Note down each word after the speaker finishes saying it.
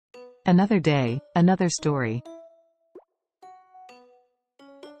Another day, another story.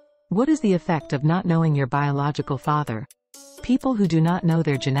 What is the effect of not knowing your biological father? People who do not know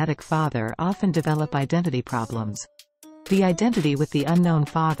their genetic father often develop identity problems. The identity with the unknown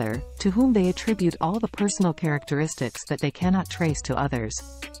father, to whom they attribute all the personal characteristics that they cannot trace to others.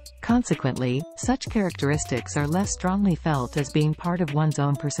 Consequently, such characteristics are less strongly felt as being part of one's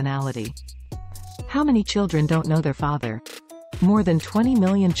own personality. How many children don't know their father? More than 20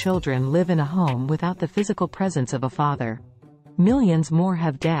 million children live in a home without the physical presence of a father. Millions more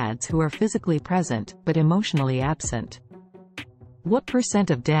have dads who are physically present, but emotionally absent. What %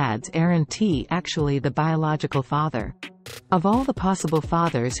 of dads aren't actually the biological father? Of all the possible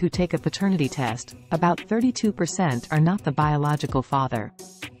fathers who take a paternity test, about 32% are not the biological father.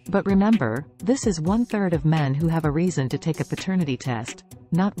 But remember, this is 1/3 of men who have a reason to take a paternity test,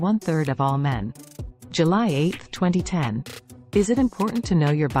 not 1/3 of all men. July 8, 2010. Is it important to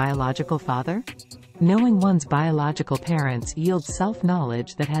know your biological father? Knowing one's biological parents yields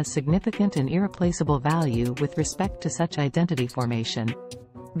self-knowledge that has significant and irreplaceable value with respect to such identity formation.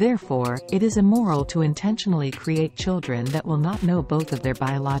 Therefore, it is immoral to intentionally create children that will not know both of their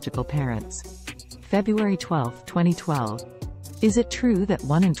biological parents. February 12, 2012. Is it true that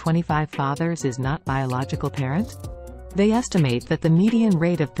 1 in 25 fathers is not biological parent? They estimate that the median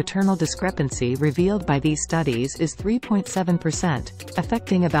rate of paternal discrepancy revealed by these studies is 3.7%,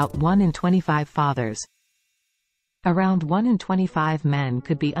 affecting about 1 in 25 fathers. Around 1 in 25 men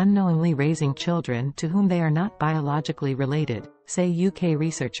could be unknowingly raising children to whom they are not biologically related, say UK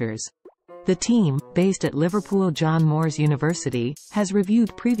researchers. The team, based at Liverpool John Moores University, has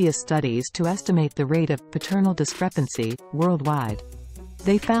reviewed previous studies to estimate the rate of paternal discrepancy worldwide.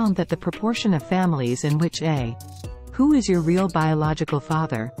 They found that the proportion of families in which Who is your real biological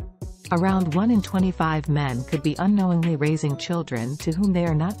father? Around 1 in 25 men could be unknowingly raising children to whom they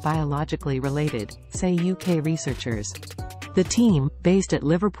are not biologically related, say UK researchers. The team, based at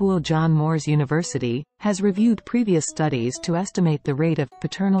Liverpool John Moores University, has reviewed previous studies to estimate the rate of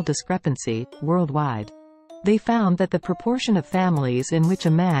paternal discrepancy worldwide. They found that the proportion of families in which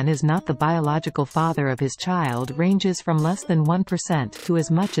a man is not the biological father of his child ranges from less than 1% to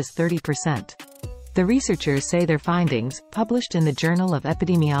as much as 30%. The researchers say their findings, published in the Journal of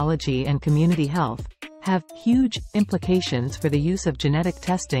Epidemiology and Community Health, have huge implications for the use of genetic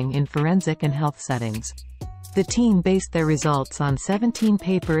testing in forensic and health settings. The team based their results on 17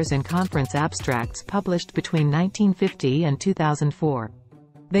 papers and conference abstracts published between 1950 and 2004.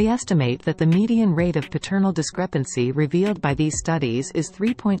 They estimate that the median rate of paternal discrepancy revealed by these studies is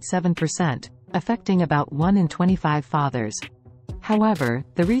 3.7%, affecting about 1 in 25 fathers. However,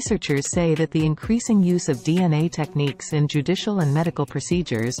 the researchers say that the increasing use of DNA techniques in judicial and medical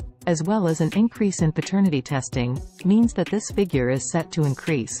procedures, as well as an increase in paternity testing, means that this figure is set to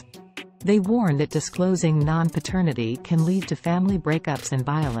increase. They warn that disclosing non-paternity can lead to family breakups and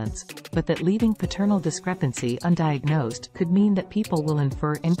violence, but that leaving paternal discrepancy undiagnosed could mean that people will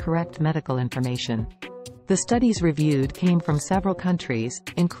infer incorrect medical information. The studies reviewed came from several countries,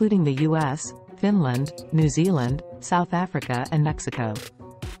 including the US, Finland, New Zealand, South Africa and Mexico.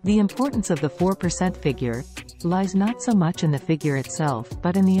 The importance of the 4% figure lies not so much in the figure itself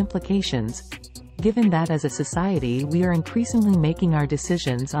but in the implications, given that as a society we are increasingly making our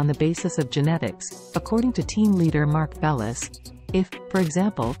decisions on the basis of genetics. According to team leader Mark Bellis, if, for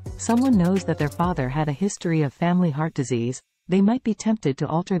example, someone knows that their father had a history of family heart disease, they might be tempted to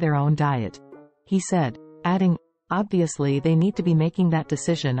alter their own diet. He said, adding, obviously they need to be making that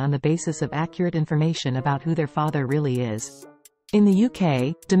decision on the basis of accurate information about who their father really is. In the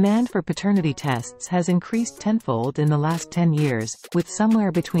UK, demand for paternity tests has increased tenfold in the last 10 years, with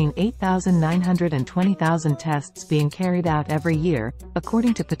somewhere between 8,900 and 20,000 tests being carried out every year,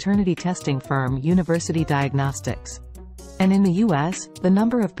 according to paternity testing firm University Diagnostics. And in the US, the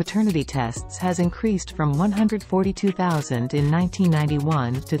number of paternity tests has increased from 142,000 in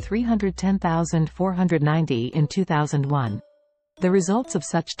 1991 to 310,490 in 2001. The results of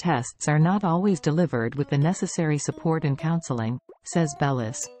such tests are not always delivered with the necessary support and counseling, says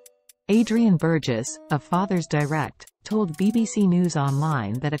Bellis. Adrian Burgess, of Fathers Direct, told BBC News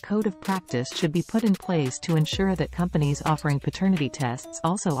Online that a code of practice should be put in place to ensure that companies offering paternity tests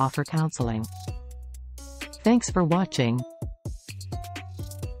also offer counseling. Thanks for watching.